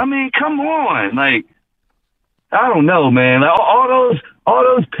 Yeah. I mean, come on. Like, I don't know, man. Like, all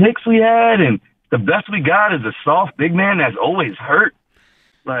those picks we had, and the best we got is a soft big man that's always hurt.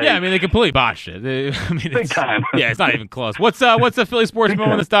 Like, yeah, I mean, they completely botched it. Big time. Yeah, it's not even close. What's the Philly sports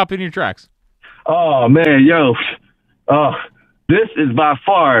moment that stopped in your tracks? Oh, man, this is by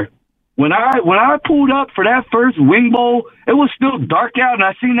far when I pulled up for that first wing bowl, it was still dark out, and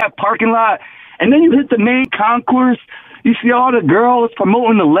I seen that parking lot. And then you hit the main concourse, you see all the girls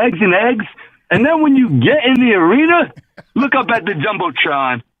promoting the legs and eggs. And then when you get in the arena, look up at the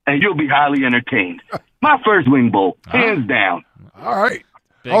Jumbotron, and you'll be highly entertained. My first wing bowl, hands down. All right.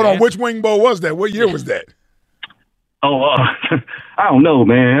 Hold on, which wing bowl was that? What year was that? Oh, I don't know,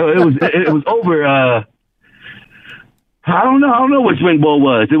 man. It was over. I don't know which wing bowl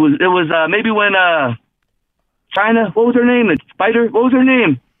was. It was maybe when China. What was her name? The spider. What was her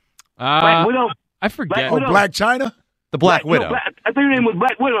name? Black Widow. I forget. Black China. The Black Widow. No, I think her name was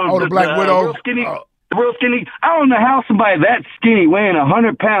Black Widow. Oh, the Black Widow. Real skinny. Real skinny. I don't know how somebody that skinny weighing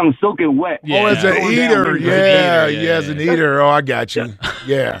 100 pounds soaking wet. Yeah. Oh, as an eater. Yeah, as an eater. Oh, I got you.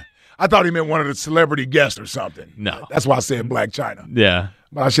 Yeah. I thought he meant one of the celebrity guests or something. No. That's why I said Black China. Yeah.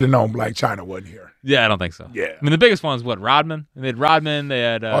 But I should have known Black China wasn't here. Yeah, I don't think so. Yeah. I mean, the biggest one was what? Rodman? They had Rodman. They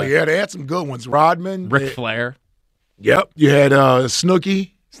had. They had some good ones. Rodman. Ric Flair. Yep. You had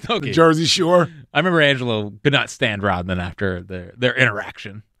Snooki. The Jersey Shore. I remember Angelo could not stand Rodman after their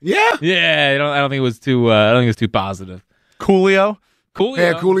interaction. Yeah. Yeah. I don't think it was too. I don't think it was too positive. Coolio.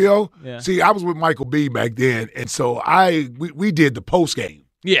 Yeah, Coolio. Yeah. See, I was with Michael B back then, and so we did the post game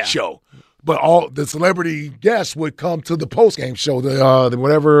show. But all the celebrity guests would come to the post game show. The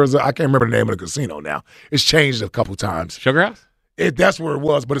whatever I can't remember the name of the casino now. It's changed a couple times. Sugar House. That's where it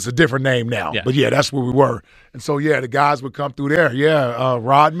was, but it's a different name now. Yeah. But yeah, that's where we were. And so the guys would come through there. Yeah,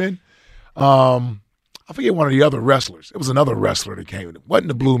 Rodman. I forget one of the other wrestlers. It was another wrestler that came. It wasn't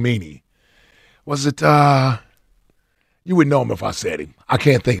the Blue Meanie. Was it? You would know him if I said him. I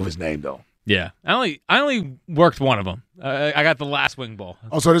can't think of his name though. Yeah, I only worked one of them. I got the last wing bowl.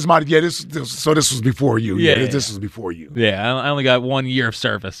 Oh, so this was before you. Yeah, this was before you. Yeah, I only got 1 year of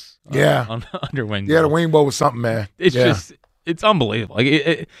service. Under wing bowl. Yeah, the wing bowl was something, man. It's just. It's unbelievable.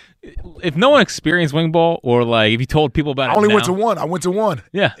 Like if no one experienced wing bowl, or like if you told people about it, I only went to one. I went to one.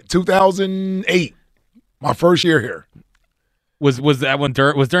 Yeah, 2008, my first year here. Was that when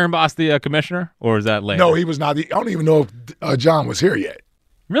was Dernbos the commissioner, or was that later? No, he was not. I don't even know if John was here yet.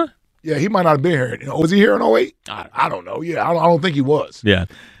 Really? Yeah, he might not have been here. Was he here in 08? I don't know. Yeah, I don't think he was. Yeah,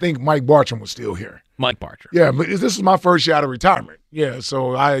 I think Mike Bartram was still here. Mike Bartram. Yeah, but this was my first year out of retirement. Yeah,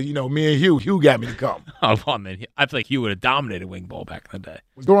 so me and Hugh got me to come. Oh, well, man, I feel like Hugh would have dominated wing bowl back in the day.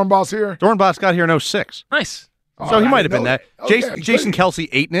 Was Dornbos here? Dornbos got here in 06. Nice. So he might have been that. Jason Kelsey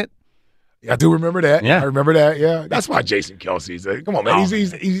ate in it. Yeah, I do remember that. Yeah. I remember that. Yeah, that's why Jason Kelsey's. Come on, man.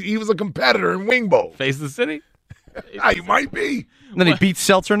 He was a competitor in wing bowl. Face of the city. He might be. And then he beat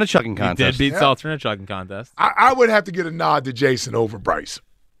Seltzer in a chugging contest. He did beat Seltzer in a chugging contest. I would have to get a nod to Jason over Bryce,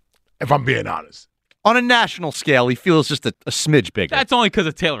 if I'm being honest. On a national scale, he feels just a smidge bigger. That's only because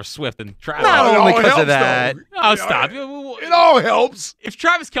of Taylor Swift and Travis. Not only because of that. Oh, stop. It all helps. If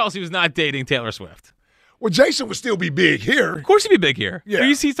Travis Kelce was not dating Taylor Swift. Well, Jason would still be big here. Of course he'd be big here. Yeah.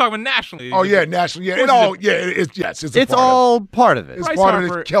 He's talking about nationally. Oh, yeah, nationally. Yeah, it's all part of it. It's part of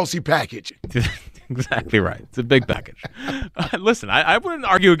the Kelce package. Exactly right. It's a big package. Listen, I wouldn't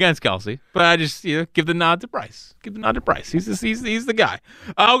argue against Kelce, but I just give the nod to Bryce. Give the nod to Bryce. He's the guy.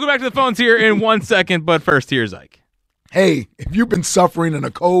 I'll go back to the phones here in 1 second, but first, here's Ike. Hey, if you've been suffering in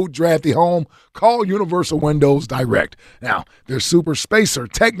a cold, drafty home, call Universal Windows Direct. Now, their super spacer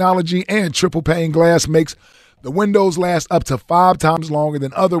technology and triple pane glass makes the windows last up to 5 times longer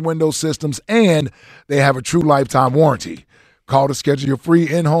than other Windows systems, and they have a true lifetime warranty. Call to schedule your free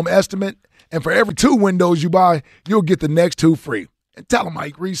in-home estimate, and for every 2 windows you buy, you'll get the next 2 free. And tell them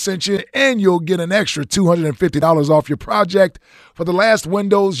Mike Reese sent you, and you'll get an extra $250 off your project. For the last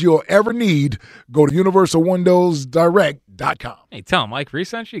windows you'll ever need, go to universalwindowsdirect.com. Hey, tell him Mike Reese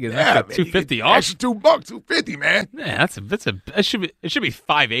sent you. Get an extra $250 off. Extra $2, $250, man. Yeah, it should be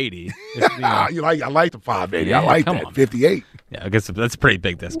 $580. I like the $580. Yeah, I like that. On. $58. Yeah, I guess that's a pretty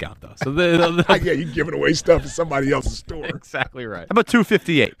big discount though. So yeah, you're giving away stuff in somebody else's store. Exactly right. How about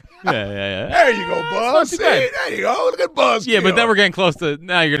 $258? Yeah. There you go, Buzz. Hey, there you go. Look at Buzz. Yeah, but then we're getting close to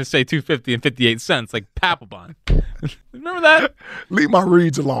now. You're going to say $250 and 58 cents, like Papelbon. Remember that? Leave my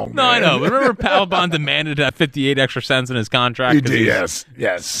reads alone. No, man. I know. Remember Papelbon demanded 58 extra cents in his contract? He did. Yes.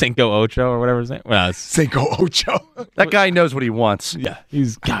 Cinco Ocho or whatever his name. Well, Cinco Ocho. That guy knows what he wants. Yeah,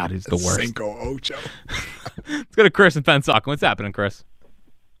 he's the worst. Cinco Ocho. Let's go to Chris in Pensacola. What's happening, Chris?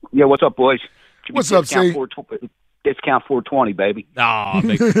 Yeah, what's up, boys? What's up, C? Discount 420, baby. Oh,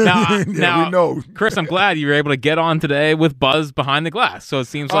 we know. Chris, I'm glad you were able to get on today with Buzz behind the glass. So it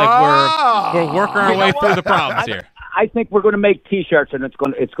seems like we're working our way through the problems here. I think we're going to make T-shirts, and it's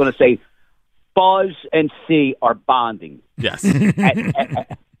going to say Buzz and C are bonding. Yes.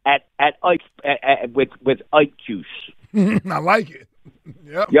 at Ike with Ike juice. I like it.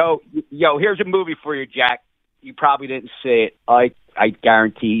 Yep. Yo, here's a movie for you, Jack. You probably didn't see it. I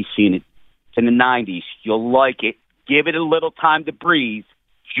guarantee you've seen it. It's in the 90s. You'll like it. Give it a little time to breathe.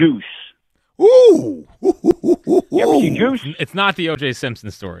 Juice. Ooh. You ever see Juice? It's not the O.J. Simpson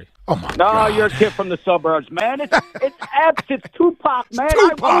story. Oh, my No, God. you're a kid from the suburbs, man. It's Epps. It's Tupac, man.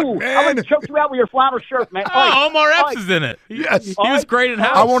 Tupac, man. I would choke you out with your flannel shirt, man. Oh, Omar Epps is in it. Yes. He was great in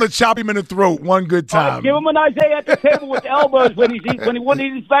House. I want to chop him in the throat one good time. Give him an Isaiah at the table with elbows when he wouldn't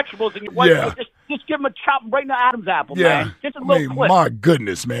eat his vegetables, and your wife just give him a chop right in the Adam's apple, man. Just a little clip. My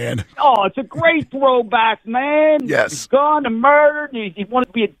goodness, man. Oh, it's a great throwback, man. Yes. He's gone and murdered. He wanted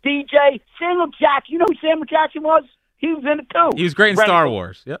to be a DJ. Samuel Jackson. You know who Samuel Jackson was? He was in it too. He was great in Star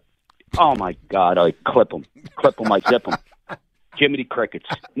Wars. Yep. Oh my God! I clip him, I zip him. Jiminy Crickets.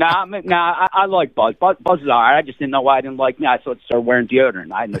 I like Buzz. Buzz is all right. I just didn't know why I didn't like me. I thought started wearing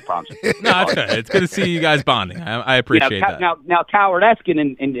deodorant. I had no problems. No, it's good. It's good to see you guys bonding. I appreciate that. Now, Coward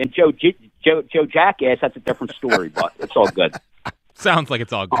Eskin and Joe Jackass, that's a different story, but it's all good. Sounds like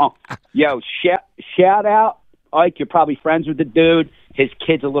it's all good. Yo, shout out, Ike. You're probably friends with the dude. His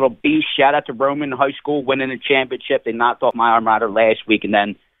kid's a little beast. Shout out to Roman High School winning the championship. They knocked off my arm rider last week, and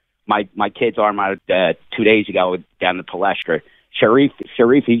then my kid's arm rider 2 days ago down in Palestra. Sharif,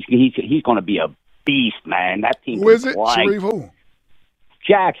 he's going to be a beast, man. That team. Who is it? Sharif who?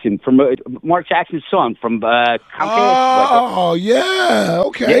 Jackson, from Mark Jackson's son from Comcast. Oh, yeah.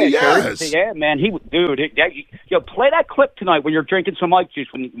 Okay, yes. Sharif, yeah, man. Play that clip tonight when you're drinking some Ike juice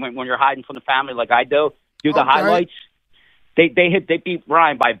when you're hiding from the family like I do. Do the highlights. They beat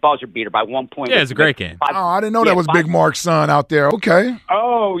Ryan by buzzer beater by 1 point. Yeah, it's a great game. I didn't know that was Big Mark's son out there. Okay.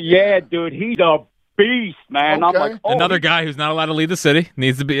 Oh yeah, dude, he's a beast, man. Okay. I'm like, another guy who's not alled to lead the city,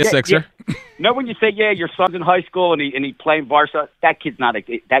 needs to be a Sixer. Yeah. No, when you say your son's in high school and he playing varsity, that kid's not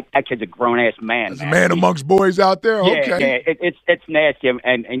that kid's a grown ass man. There's a man amongst boys out there. Okay. Yeah, it's nasty,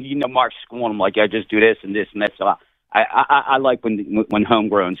 and you know Mark's schooling him like, I just do this and this and that. So I like when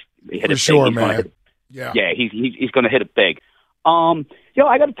homegrowns hit it. For sure, man. Yeah, he's going to hit it big. I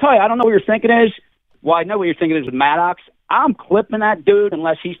got to tell you, I don't know what your thinking is. Well, I know what you're thinking is with Maddox. I'm clipping that dude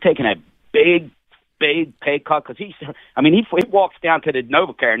unless he's taking a big pay cut because he walks down to the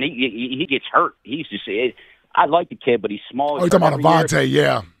NovaCare and he gets hurt. He's just I like the kid, but he's small. Oh, you're talking about Avante,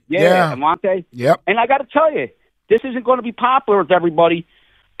 yeah. Yeah, Avante. Yep. And I got to tell you, this isn't going to be popular with everybody,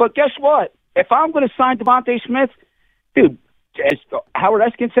 but guess what? If I'm going to sign Devontae Smith, dude, as Howard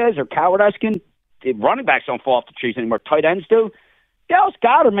Eskin says, or Coward Eskin, running backs don't fall off the trees anymore. Tight ends do. Dallas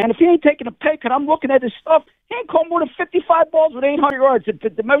Goedert, man, if he ain't taking a pay cut, I'm looking at his stuff. He ain't caught more than 55 balls with 800 yards.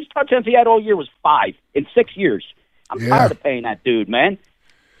 The most touchdowns he had all year was 5 in 6 years. I'm tired of paying that dude, man.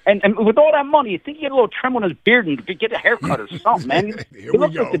 And with all that money, you think you get a little trim on his beard and get a haircut or something, man. He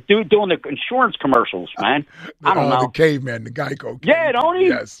looks like the dude doing the insurance commercials, man. I don't know. The caveman, the Geico. Yeah, don't he?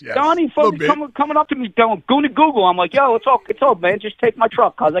 Yes. Don't he? Folks coming up to me going, Google. I'm like, yo, it's all, man. Just take my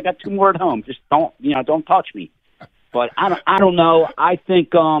truck because I got 2 more at home. Just don't touch me. But I don't know. I think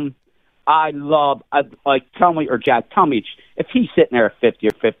tell me, or Jack, tell me if he's sitting there at 50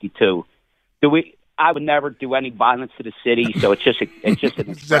 or 52, I would never do any violence to the city, so it's just an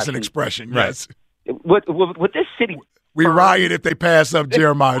expression. That's an expression, yes. With this city We riot if they pass up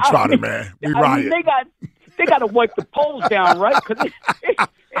Jeremiah Trotter, man. We riot. They got to wipe the polls down, right?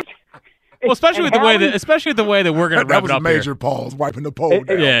 Well, especially with the way that we're going to wrap it up. That was a major here. pause, wiping the poll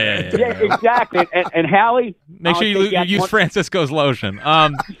down. Yeah, exactly. And Hallie, make sure you use Francisco's lotion.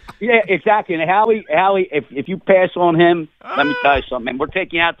 Yeah, exactly. And Hallie, if you pass on him, let me tell you something, man. We're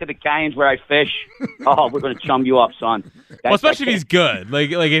taking you out to the canyons where I fish. Oh, we're going to chum you up, son. Well, especially if he's good. Like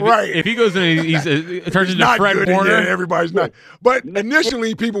if he goes and he turns into Fred Warner. Yeah, everybody's not. But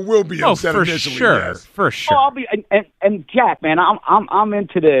initially, people will be upset. For initially, sure, yes. for sure. Oh, I'll be and Jack, man, I'm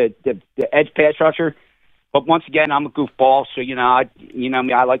into the edge pass rusher, but once again, I'm a goofball. So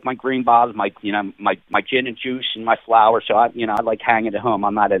I like my green bottles, my gin and juice and my flowers. So I like hanging at home.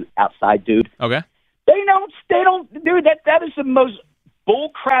 I'm not an outside dude. Okay. They don't do that. That is the most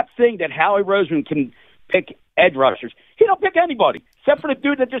bullcrap thing that Howie Roseman can pick edge rushers. He don't pick anybody except for the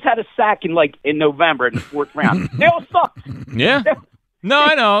dude that just had a sack in November in the 4th round. They all suck. Yeah. No,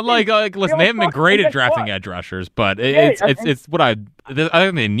 I know. Like listen, they haven't been great at drafting edge rushers, but it's what I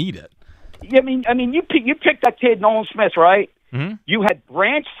think they need it. I mean, you picked that kid Nolan Smith, right? Mm-hmm. You had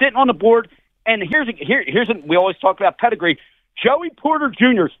Branch sitting on the board, and here's we always talk about pedigree. Joey Porter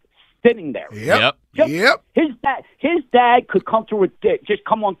Jr. sitting there. Yep. His dad could come through with just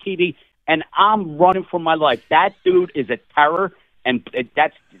come on TV, and I'm running for my life. That dude is a terror, and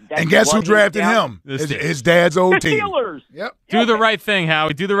that's and guess who drafted him? His dad's old team. The Steelers. Yep. Do the right thing,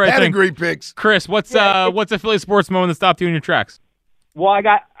 Howie. Do the right thing. Pedigree picks. Chris, what's a Philly sports moment that stopped you in your tracks? Well, I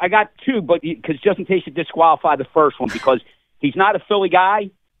got two, but because just in case you disqualify the first one, because he's not a Philly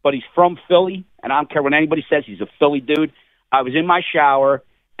guy, but he's from Philly, and I don't care what anybody says. He's a Philly dude. I was in my shower,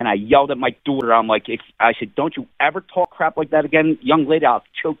 and I yelled at my daughter. I'm like, I said, don't you ever talk crap like that again, young lady. I'll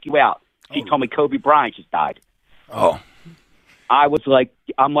choke you out. She told me Kobe Bryant just died. Oh.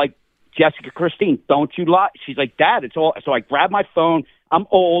 I'm like, Jessica Christine, don't you lie. She's like, Dad, it's all. So I grab my phone. I'm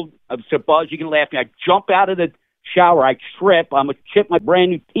old. So Buzz, you can laugh at me. I jump out of the shower. I trip. I'm going to chip my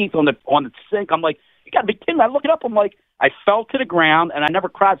brand new teeth on the sink. I'm like, you got to be kidding me. I look it up. I'm like, I fell to the ground, and I never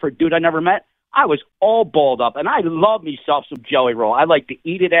cried for a dude I never met. I was all balled up, and I love myself some jelly roll. I like to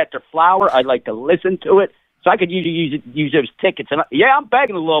eat it after flour. I like to listen to it. So I could usually use those tickets. And I'm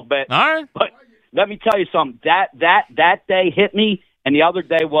begging a little bit. All right. But let me tell you something. That day hit me, and the other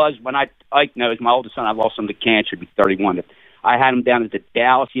day was when Ike knows, my oldest son, I lost him to cancer. He'd be 31. I had him down at the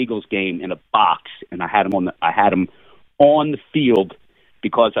Dallas Eagles game in a box, and I had him on the field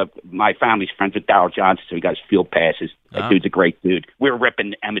because of my family's friends with Darryl Johnson, so he got his field passes. That dude's a great dude. We were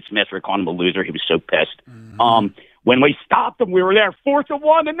ripping Emmitt Smith. We were calling him a loser. He was so pissed. Mm-hmm. When we stopped him, we were there 4th and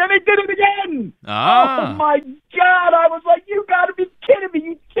 1, and then they did it again. Oh, my God. I was like, you got to be kidding me,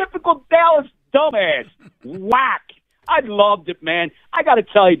 you typical Dallas dumbass. Whack. I loved it, man. I got to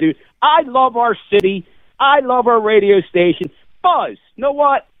tell you, dude, I love our city. I love our radio station. Buzz, you know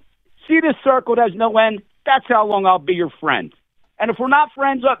what? See this circle that has no end? That's how long I'll be your friend. And if we're not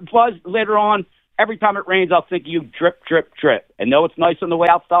friends, Buzz, later on, every time it rains, I'll think of you drip, drip, drip. And know it's nice on the way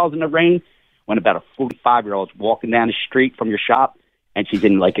out, fellas, in the rain? When about a 45-year-old's walking down the street from your shop, and she's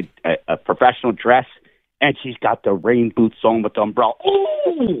in like a professional dress, and she's got the rain boots on with the umbrella.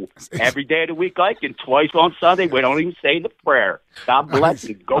 Ooh! Every day of the week, Ike, and twice on Sunday, we don't even say the prayer. God bless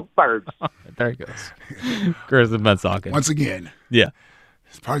you. Go Birds. There it goes. Chris has been talking. Once again. Yeah.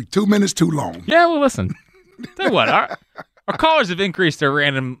 It's probably 2 minutes too long. Yeah, well, listen. Tell you what, our callers have increased their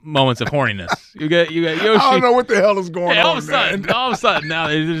random moments of horniness. You got Yoshi. I don't know what the hell is going on, all of a sudden, now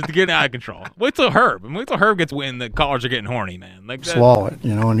they're just getting out of control. Wait till Herb gets wind that callers are getting horny, man. Like swallow it,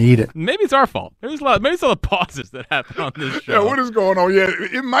 and eat it. Maybe it's our fault. Maybe it's all the pauses that happen on this show. Yeah, what is going on? Yeah,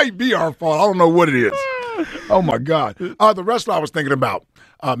 it might be our fault. I don't know what it is. Oh my God. The wrestler I was thinking about,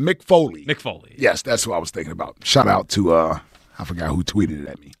 Mick Foley. Mick Foley. Yes, that's who I was thinking about. Shout out to I forgot who tweeted it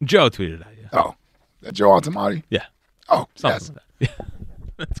at me. Joe tweeted it at you. Oh, that Joe Altamati? Yeah. Oh, something yes.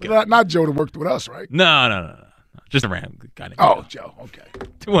 Like that. Not Joe that worked with us, right? No. Just a random guy named Joe. Okay.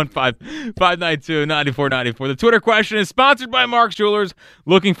 215-592-9494. The Twitter question is sponsored by Mark's Jewelers.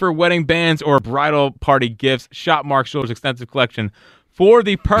 Looking for wedding bands or bridal party gifts? Shop Mark's Jewelers' extensive collection for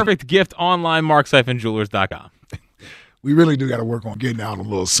the perfect gift online, marks-jewelers.com. We really do got to work on getting out a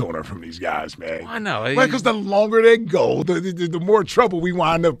little sooner from these guys, man. I know. Because the longer they go, the more trouble we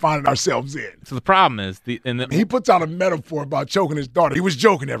wind up finding ourselves in. So the problem is, he puts out a metaphor about choking his daughter. He was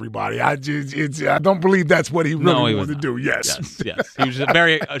joking, everybody. I don't believe that's what he really wanted to do. Yes. He was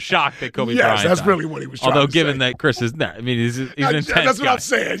very shocked that Kobe Bryant. Yes, that's really what he was trying to say. Although given that Chris is there, I mean, he's an intense That's what guy. I'm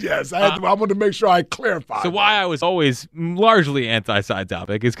saying, yes. I wanted to make sure I clarified. So why I was always largely anti-side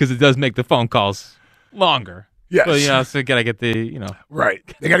topic is because it does make the phone calls longer. Yes. Well, so you got to get the, Right.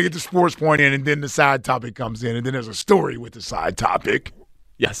 They got to get the sports point in, and then the side topic comes in, and then there's a story with the side topic.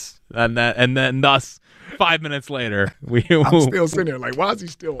 Yes. And then thus 5 minutes later, I'm still sitting there like, why is he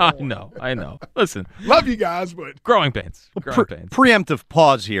still on? I know. Listen. Love you guys, but. Growing pains. Preemptive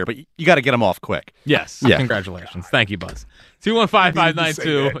pause here, but you got to get them off quick. Yes. Yeah. Congratulations. Thank you, Buzz.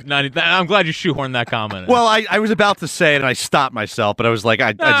 215-592-90. I'm glad you shoehorned that comment in. Well, I was about to say it, and I stopped myself, but I was like,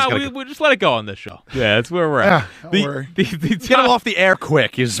 I just gotta we just let it go on this show. Yeah, that's where we're at. Don't worry. Get them off the air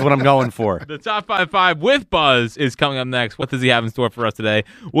quick is what I'm going for. The Top 5 with Buzz is coming up next. What does he have in store for us today?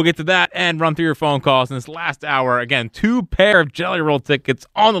 We'll get to that and run through your phone calls in this last hour. Again, 2 pair of Jelly Roll tickets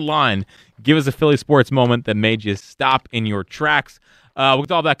on the line. Give us a Philly sports moment that made you stop in your tracks. We'll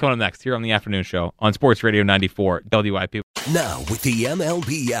get all that coming up next here on the afternoon show on Sports Radio 94 WIP. Now, with the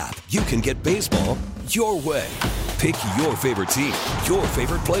MLB app, you can get baseball your way. Pick your favorite team, your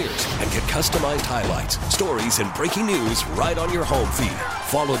favorite players, and get customized highlights, stories, and breaking news right on your home feed.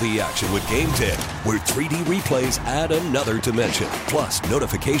 Follow the action with Game 10, where 3D replays add another dimension. Plus,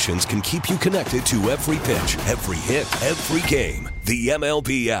 notifications can keep you connected to every pitch, every hit, every game. The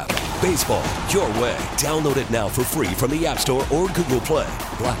MLB app. Baseball your way. Download it now for free from the App Store or Google Play.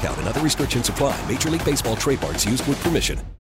 Blackout and other restrictions apply. Major League Baseball trademarks used with permission.